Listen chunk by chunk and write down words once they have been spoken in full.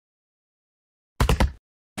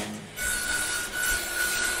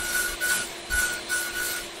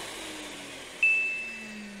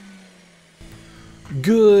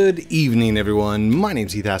Good evening, everyone. My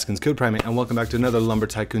name's Heath, Haskins, Code Primate, and welcome back to another Lumber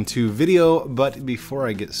Tycoon 2 video. But before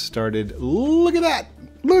I get started, look at that!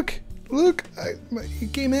 Look!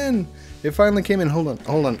 It came in. It finally came in. Hold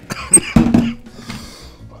on.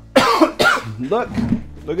 Look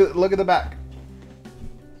at the back.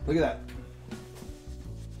 Look at that.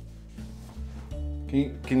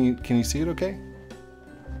 Can you see it? Okay.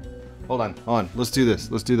 Hold on. Let's do this.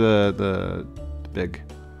 Let's do the big.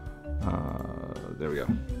 There we go.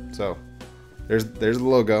 So there's the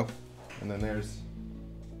logo, and then there's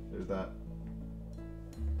that.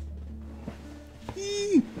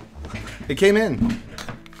 It came in.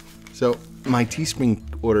 So my Teespring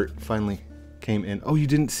order finally came in. Oh, you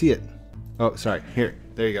didn't see it. Oh, sorry. Here,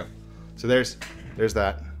 there you go. So there's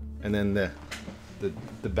that, and then the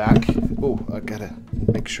back. Oh, I gotta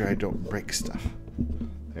make sure I don't break stuff.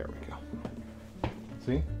 There we go.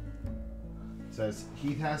 See? It says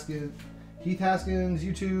Heath Haskins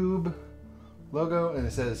YouTube logo, and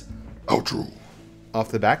it says outro off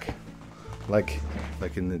the back, like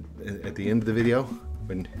in at the end of the video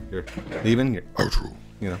when you're leaving, your outro.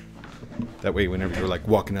 You know, that way whenever you're like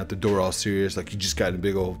walking out the door all serious, like you just got in a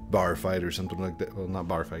big old bar fight or something like that. Well, not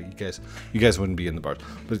bar fight. You guys wouldn't be in the bars,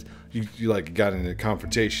 but you like got in a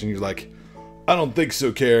confrontation. You're like, I don't think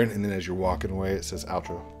so, Karen. And then as you're walking away, it says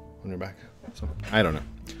outro on your back. So I don't know.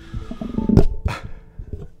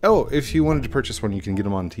 Oh, if you wanted to purchase one, you can get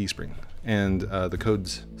them on Teespring, and the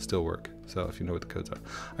codes still work. So if you know what the codes are,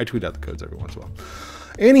 I tweet out the codes every once in a while.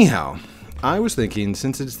 Anyhow, I was thinking,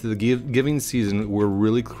 since it's the giving season, we're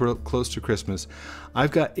really close to Christmas. I've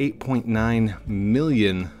got $8.9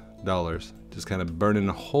 million just kind of burning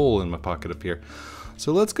a hole in my pocket up here.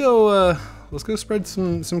 So let's go spread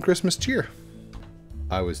some Christmas cheer.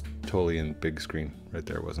 I was totally in big screen right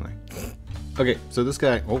there, wasn't I? Okay, so this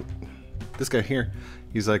guy here,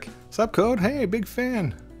 he's like, "Sup, Code? Hey, big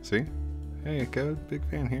fan." See? Hey, Code, big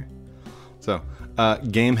fan here. So,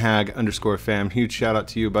 GameHag_fam, huge shout out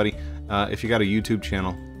to you, buddy. If you got a YouTube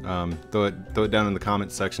channel, throw it down in the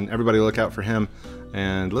comments section. Everybody look out for him,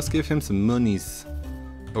 and let's give him some monies.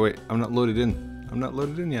 Oh wait, I'm not loaded in. I'm not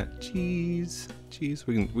loaded in yet. Jeez.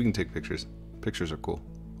 We can take pictures. Pictures are cool.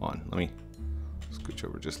 Hold on, let me scooch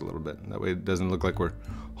over just a little bit. That way it doesn't look like we're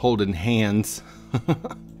holding hands.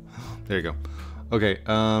 There you go. Okay,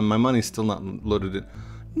 my money's still not loaded in.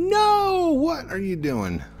 No! What are you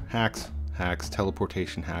doing? Hacks,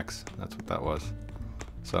 teleportation hacks. That's what that was.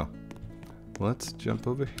 So, let's jump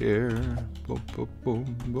over here. Boom, boom,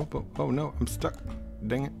 boom, boom, boom. Oh no, I'm stuck.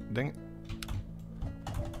 Dang it.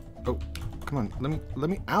 Oh, come on, let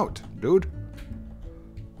me out, dude.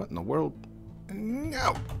 What in the world?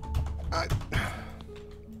 No!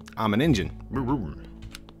 I'm an engine.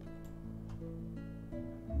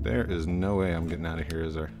 There is no way I'm getting out of here,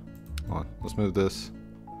 is there? Hold on, let's move this.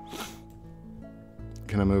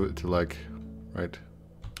 Can I move it to like right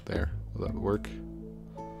there? Will that work?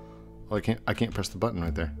 Oh, I can't press the button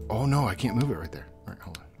right there. Oh no, I can't move it right there. All right,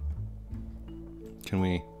 hold on. Can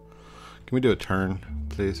we do a turn,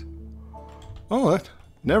 please? Oh,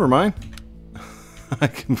 never mind. I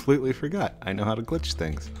completely forgot. I know how to glitch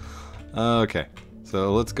things. Okay,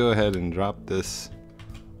 so let's go ahead and drop this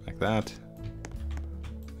like that.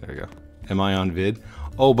 There we go. Am I on vid?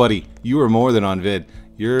 Oh, buddy, you are more than on vid.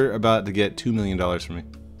 You're about to get $2 million from me.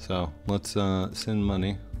 So let's send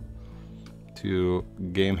money to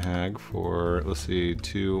GameHag for, let's see,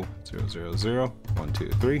 2000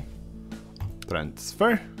 123.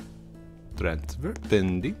 Transfer,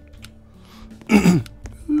 pending.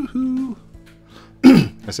 Woohoo!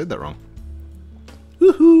 I said that wrong.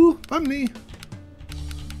 Woohoo! Funny.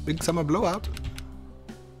 Big summer blowout.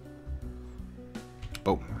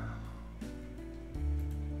 Boom.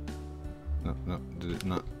 No, did it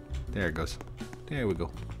not? There it goes. There we go.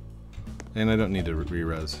 And I don't need to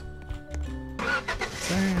re-res.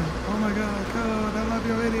 Sam, oh my god, Code, I love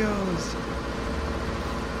your videos.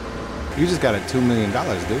 You just got it $2 million,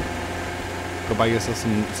 dude. Go buy yourself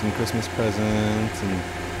some Christmas presents and...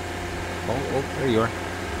 Oh, there you are.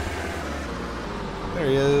 There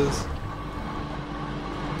he is.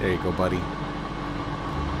 There you go, buddy.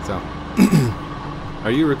 So,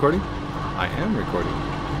 are you recording? I am recording.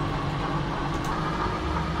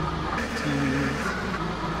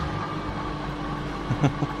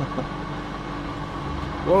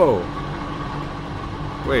 Whoa.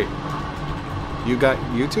 Wait. You got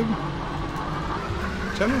YouTube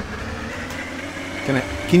channel?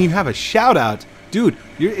 Can you have a shout out? Dude,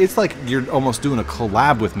 it's like you're almost doing a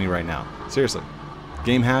collab with me right now. Seriously.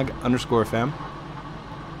 GameHag_fam.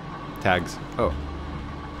 Tags. Oh.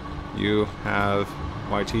 You have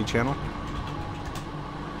YT channel?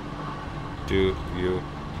 Do you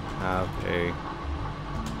have a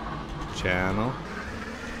channel?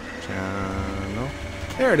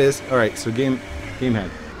 There it is. All right, so game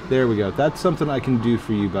head. There we go. That's something I can do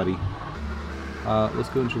for you, buddy. Let's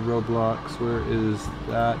go into Roblox. Where is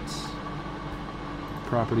that?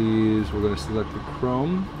 Properties. We're going to select the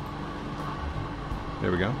Chrome.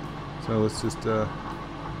 There we go. So let's just hit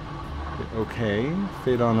OK.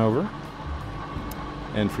 Fade on over.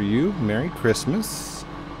 And for you, Merry Christmas.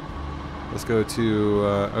 Let's go to.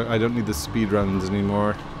 I don't need the speed runs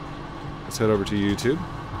anymore. Let's head over to YouTube.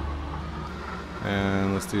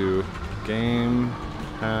 And let's do Game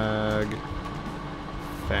Hag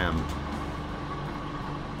Fam.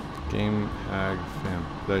 Game Hag Fam.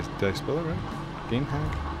 Did I spell it right? Game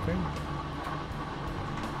Hag Fam?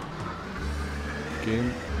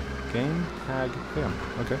 Game Hag Fam.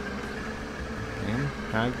 Okay. Game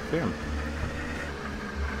Hag Fam.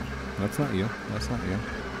 That's not you. That's not you.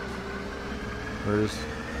 Where's...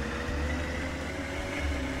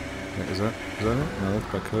 Wait, is that it? No,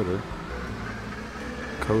 that's by Coder.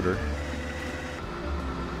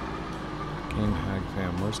 Game Hag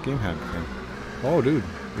Fam. Where's Game Hag Fam? Oh, dude,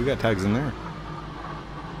 we got tags in there.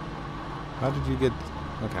 How did you get?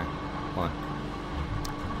 Okay, hold on.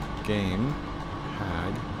 Game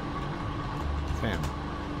Hag Fam.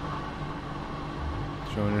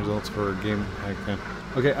 Showing results for Game Hag Fam.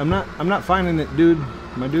 Okay, I'm not finding it, dude.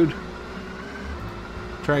 My dude.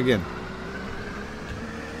 Try again.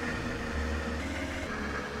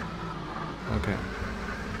 Okay.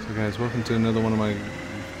 So guys, welcome to another one of my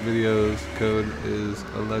videos. Code is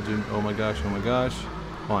a legend. Oh my gosh, oh my gosh.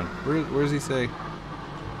 Hold on. Where does he say?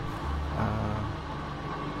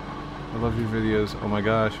 I love your videos. Oh my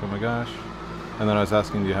gosh, oh my gosh. And then I was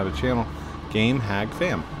asking, do you have a channel? Game Hag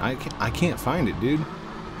Fam. I can't find it, dude.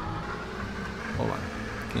 Hold on.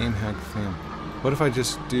 Game Hag Fam. What if I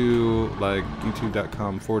just do like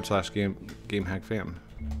youtube.com/game hag fam?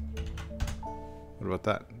 What about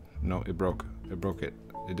that? No, it broke. It broke it.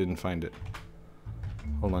 It didn't find it.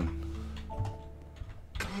 Hold on.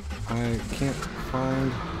 I can't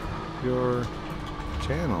find your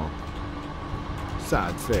channel.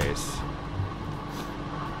 Sad face.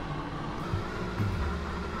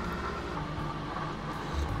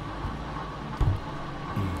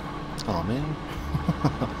 Oh man.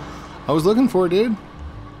 I was looking for it, dude.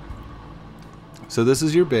 So this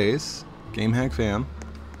is your base, Game Hag Fam.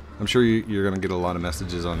 I'm sure you're gonna get a lot of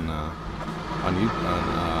messages on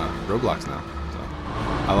Roblox now. So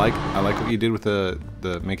I like what you did with the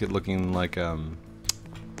make it looking like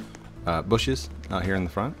bushes out here in the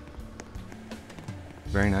front.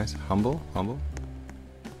 Very nice. Humble.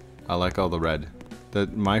 I like all the red.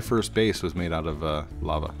 My first base was made out of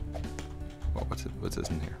lava. Oh, what's this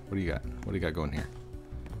in here? What do you got? What do you got going here?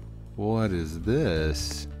 What is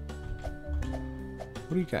this?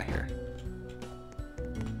 What do you got here?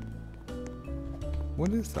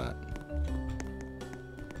 What is that?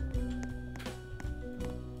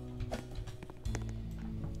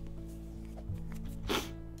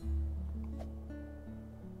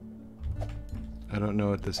 I don't know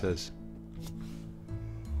what this is.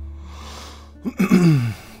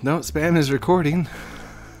 No, spam is recording.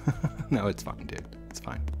 No, it's fine, dude. It's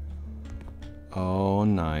fine. Oh,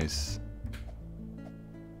 nice.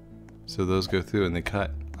 So those go through and they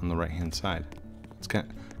cut on the right-hand side. It's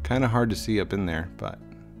kind of hard to see up in there, but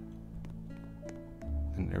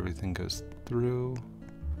then everything goes through.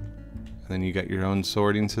 And then you got your own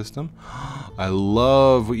sorting system. I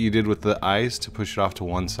love what you did with the ice to push it off to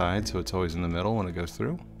one side, so it's always in the middle when it goes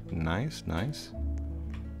through. Nice, nice.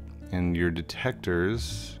 And your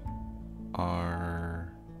detectors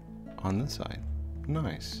are on this side.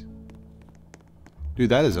 Nice. Dude,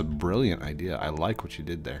 that is a brilliant idea. I like what you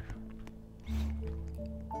did there.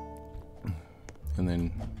 And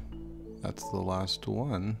then that's the last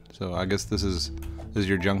one. So I guess this is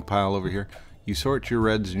your junk pile over here. You sort your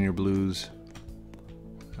reds and your blues.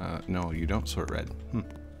 No, you don't sort red.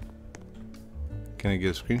 Can I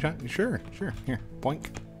get a screenshot? Sure. Here, boink.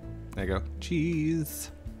 There you go.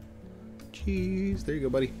 Cheese. Cheese. There you go,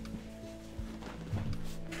 buddy.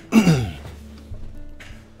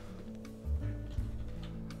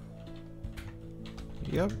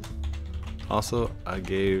 Yep. Also, I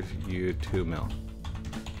gave you 2 mil.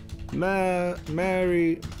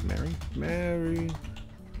 Merry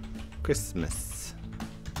Christmas.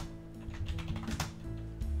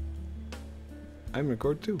 I'm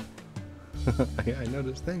record too. Yeah, I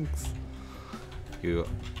noticed. Thanks. You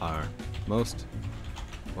are most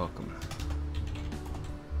welcome.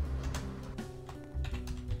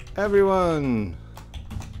 Everyone,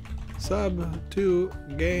 sub to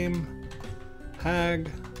Game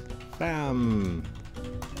Hag Bam!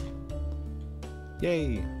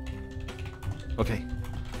 Yay! Okay.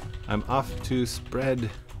 I'm off to spread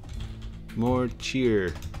more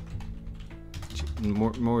cheer.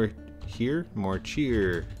 More here? More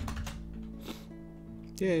cheer.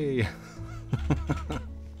 Yay!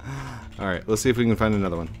 Alright, let's see if we can find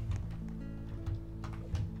another one.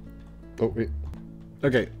 Oh, wait.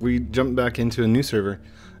 Okay, we jumped back into a new server,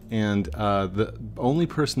 and the only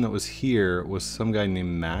person that was here was some guy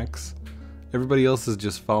named Max. Everybody else is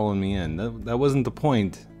just following me in. That wasn't the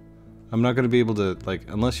point. I'm not going to be able to, like,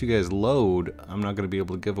 unless you guys load, I'm not going to be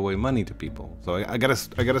able to give away money to people. So I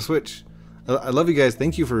gotta switch. I love you guys.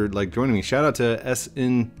 Thank you for, like, joining me. Shout out to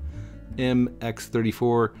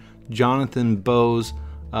SNMX34, Jonathan Bose,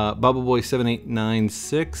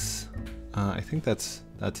 BubbleBoy7896. I think that's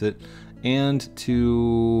it. And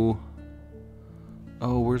to...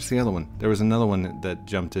 Oh, where's the other one? There was another one that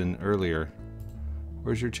jumped in earlier.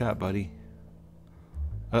 Where's your chat, buddy?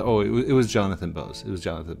 It was Jonathan Bose. It was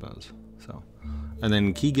Jonathan Bose. So, and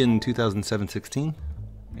then Keegan 2007-16,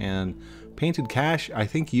 and Painted Cash. I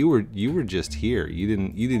think you were just here. You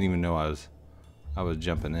didn't even know I was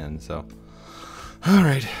jumping in. So, all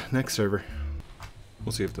right, next server.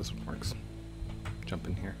 We'll see if this one works. Jump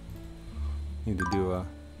in here. Need to do a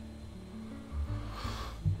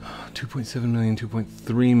 2.7 million,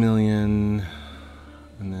 2.3 million,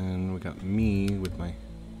 and then we got me with my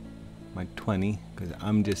 20, because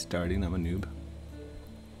I'm just starting. I'm a noob.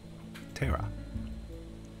 Terra.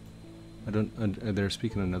 They're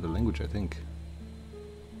speaking another language, I think.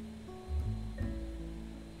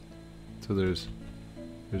 So there's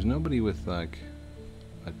nobody with like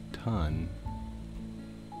a ton.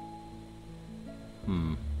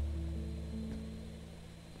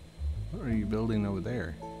 What are you building over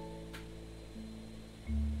there?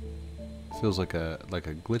 Feels like a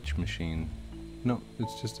glitch machine. No,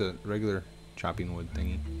 it's just a regular chopping wood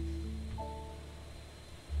thingy.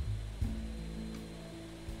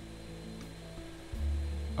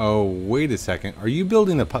 Oh, wait a second. Are you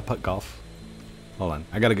building a putt-putt golf? Hold on.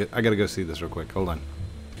 I gotta go see this real quick. Hold on.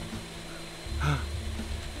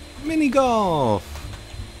 Mini golf.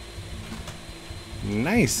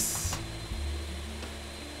 Nice.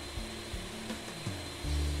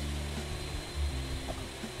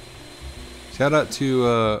 Shout out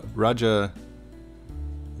to Raja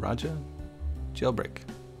Jailbreak.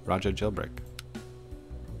 Raja Jailbreak.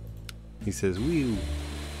 He says, "Wee."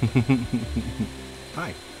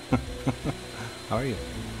 Hi. How are you?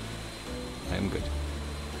 I am good.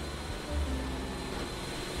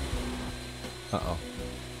 Uh-oh.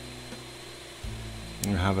 I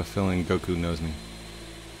have a feeling Goku knows me.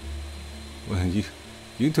 Well,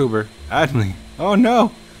 YouTuber, add me. Oh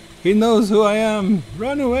no! He knows who I am!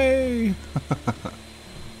 Run away!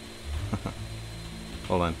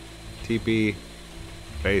 Hold on. TP.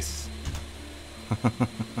 Face.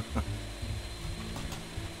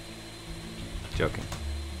 Joking.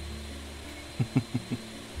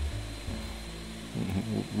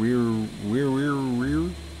 Rear.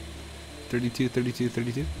 32.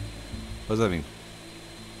 What does that mean?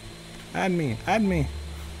 Add me.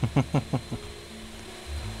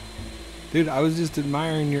 Dude, I was just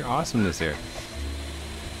admiring your awesomeness here.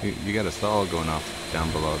 You got a stall going off down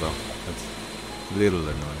below though. That's a little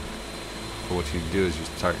annoying. But what you do is you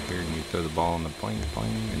start here and you throw the ball on the point,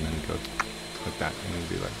 and then go like that, and you'll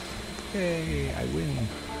be like, "Hey, I win."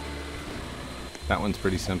 That one's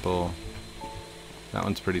pretty simple. That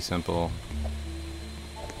one's pretty simple.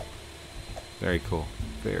 Very cool.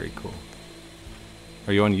 Very cool.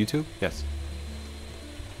 Are you on YouTube? Yes.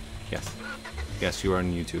 Yes, you are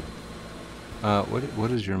on YouTube.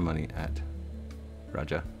 What is your money at,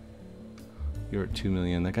 Raja? You're at 2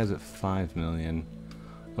 million. That guy's at 5 million.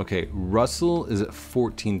 Okay, Russell is at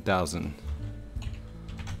 14,000.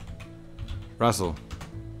 Russell.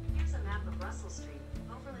 Here's a map of Russell Street,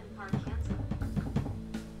 Overland Park, Kansas.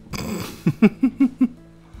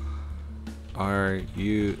 Are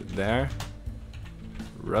you there,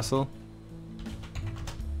 Russell?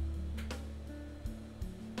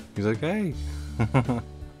 He's like, hey.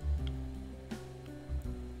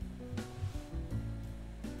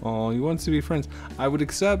 Oh, he wants to be friends. I would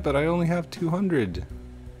accept, but I only have 200.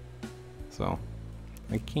 So,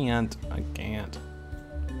 I can't.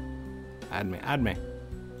 Add me.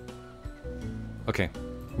 Okay,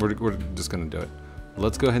 we're just gonna do it.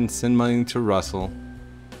 Let's go ahead and send money to Russell.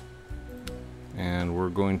 And we're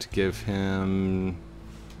going to give him...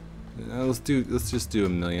 let's just do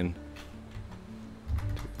 1 million.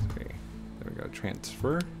 2, 3. There we go.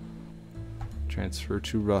 Transfer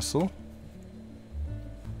to Russell.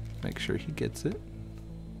 Make sure he gets it.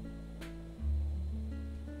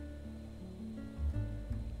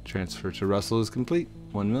 Transfer to Russell is complete.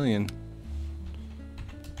 1 million.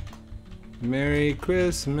 Merry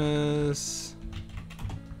Christmas,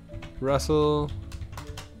 Russell.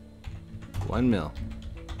 1 mil.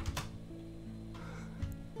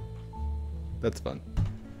 That's fun.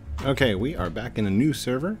 Okay, we are back in a new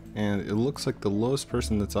server, and it looks like the lowest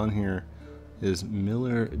person that's on here is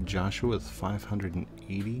Miller Joshua with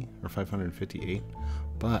 580 or 558.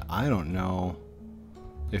 But I don't know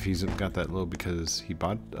if he's got that low because he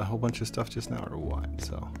bought a whole bunch of stuff just now or what.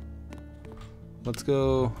 So let's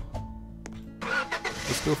go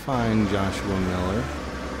find Joshua Miller.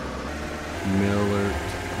 Miller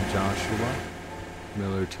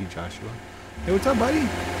T. Joshua. Hey, what's up, buddy?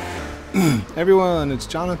 Everyone, it's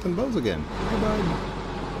Jonathan Bose again. Hey, bud.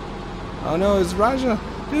 Oh no, it's Raja.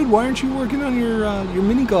 Dude, why aren't you working on your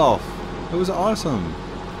mini golf? It was awesome.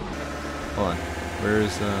 Hold on.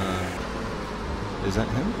 Where's is that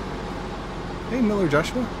him? Hey, Miller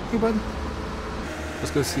Joshua. Hey, bud.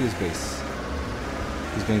 Let's go see his base.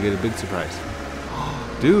 He's gonna get a big surprise.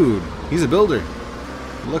 Dude, he's a builder.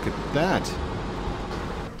 Look at that.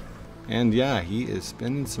 And yeah, he is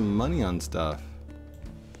spending some money on stuff.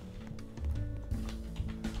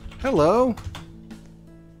 Hello.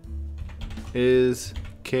 Is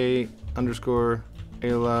K_Ayla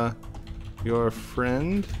your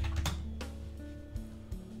friend?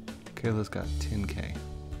 Kayla's got 10K.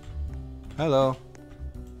 Hello.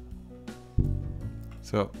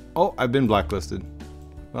 So, oh, I've been blacklisted.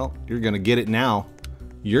 Well, you're gonna get it now.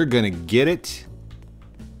 You're gonna get it.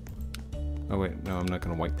 Oh wait, no, I'm not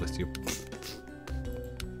gonna whitelist you.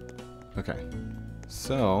 Okay.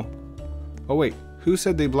 So, oh wait, who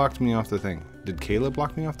said they blocked me off the thing? Did Kayla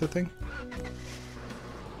block me off the thing?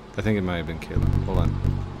 I think it might have been Kayla. Hold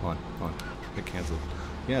on. Get canceled.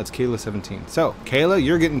 Yeah, it's Kayla 17. So, Kayla,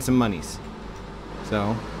 you're getting some monies.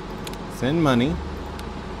 So, send money.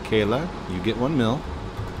 Kayla, you get 1 mil.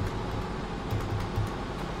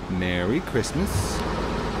 Merry Christmas.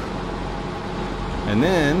 And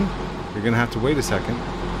then, you're gonna have to wait a second.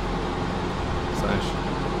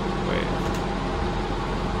 Wait.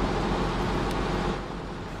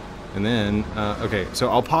 And then, okay, so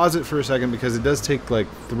I'll pause it for a second because it does take like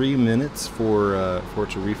 3 minutes for it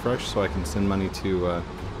to refresh so I can send money to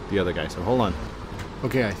the other guy. So hold on.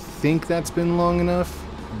 Okay, I think that's been long enough,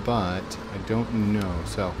 but I don't know.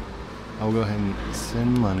 So I'll go ahead and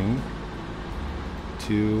send money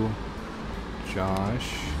to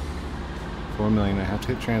Josh. 4 million. I have to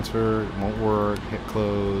hit transfer. It won't work. Hit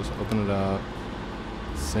close. Open it up.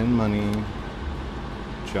 Send money.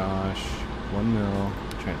 Josh. 1 mil.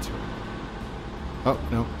 Transfer. Oh,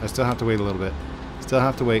 no. I still have to wait a little bit. Still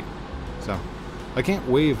have to wait. So, I can't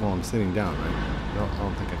wave while I'm sitting down, right? I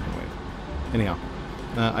don't think I can wave. Anyhow,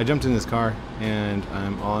 I jumped in this car, and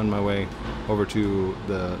I'm on my way over to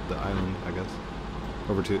the island, I guess.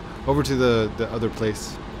 Over to the other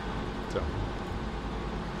place. So.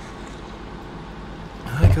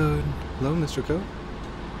 Hi, Code. Hello, Mr. Code.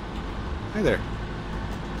 Hi there.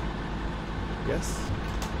 Yes.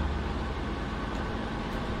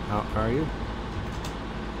 How are you?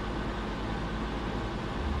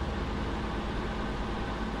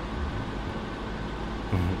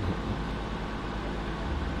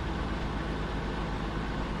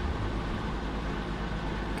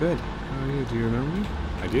 Good. How are you? Do you remember me?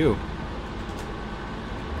 I do.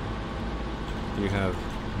 You have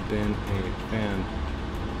been a fan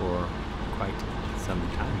for quite some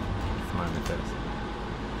time. Smiley face.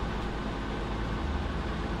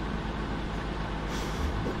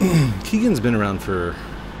 Keegan's been around for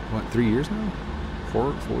what, 3 years now?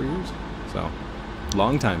 4 years? So,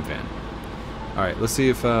 long time fan. All right, let's see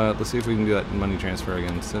if we can do that money transfer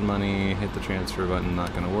again. Send money, hit the transfer button,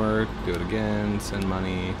 not gonna work. Do it again. Send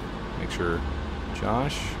money. Make sure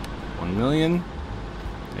Josh, 1 million.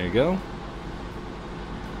 There you go.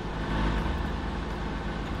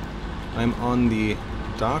 I'm on the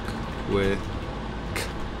dock with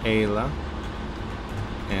Ayla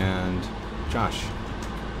and Josh.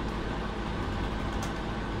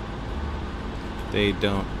 They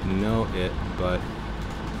don't know it, but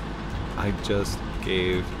I just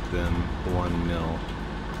gave them 1 mil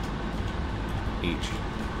each.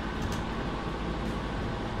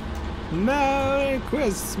 Merry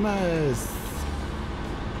Christmas!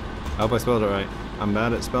 I hope I spelled it right. I'm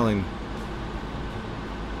bad at spelling.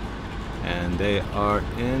 And they are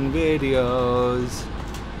in videos.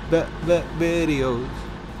 Videos.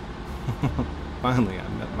 Finally, I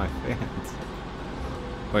met my fans.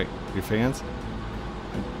 Wait, your fans?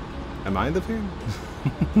 Am I the fan?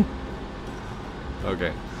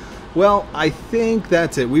 Okay. Well, I think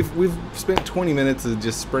that's it. We've spent 20 minutes of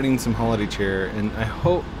just spreading some holiday cheer, and I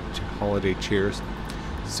hope holiday chairs.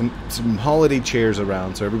 Some holiday chairs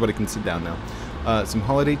around, so everybody can sit down now. Some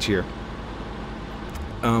holiday cheer.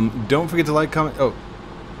 Don't forget to like, comment. Oh,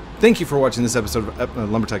 thank you for watching this episode of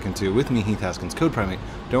Lumber Tycoon 2 with me, Heath Haskins, Code Primate.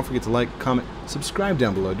 Don't forget to like, comment, subscribe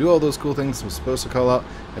down below. Do all those cool things I'm supposed to call out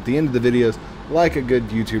at the end of the videos, like a good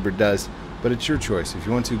YouTuber does. But it's your choice. If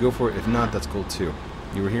you want to, go for it. If not, that's cool too.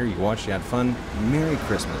 You were here, you watched, you had fun. Merry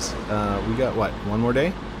Christmas. We got, what, one more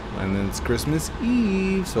day? And then it's Christmas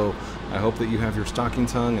Eve. So I hope that you have your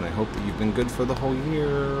stockings hung, and I hope that you've been good for the whole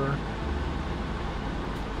year.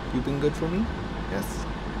 You've been good for me? Yes.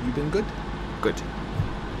 You've been good? Good.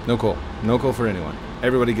 No coal. No coal for anyone.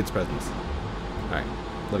 Everybody gets presents. Alright.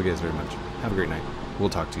 Love you guys very much. Have a great night. We'll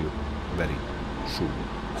talk to you very soon.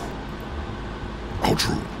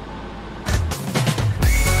 Outro.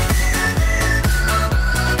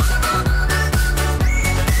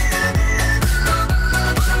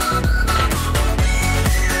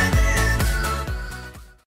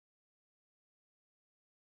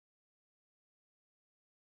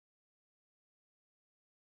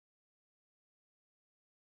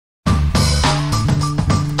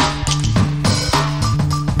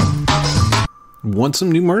 Want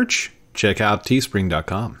some new merch? Check out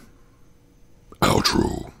teespring.com.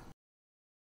 Outro.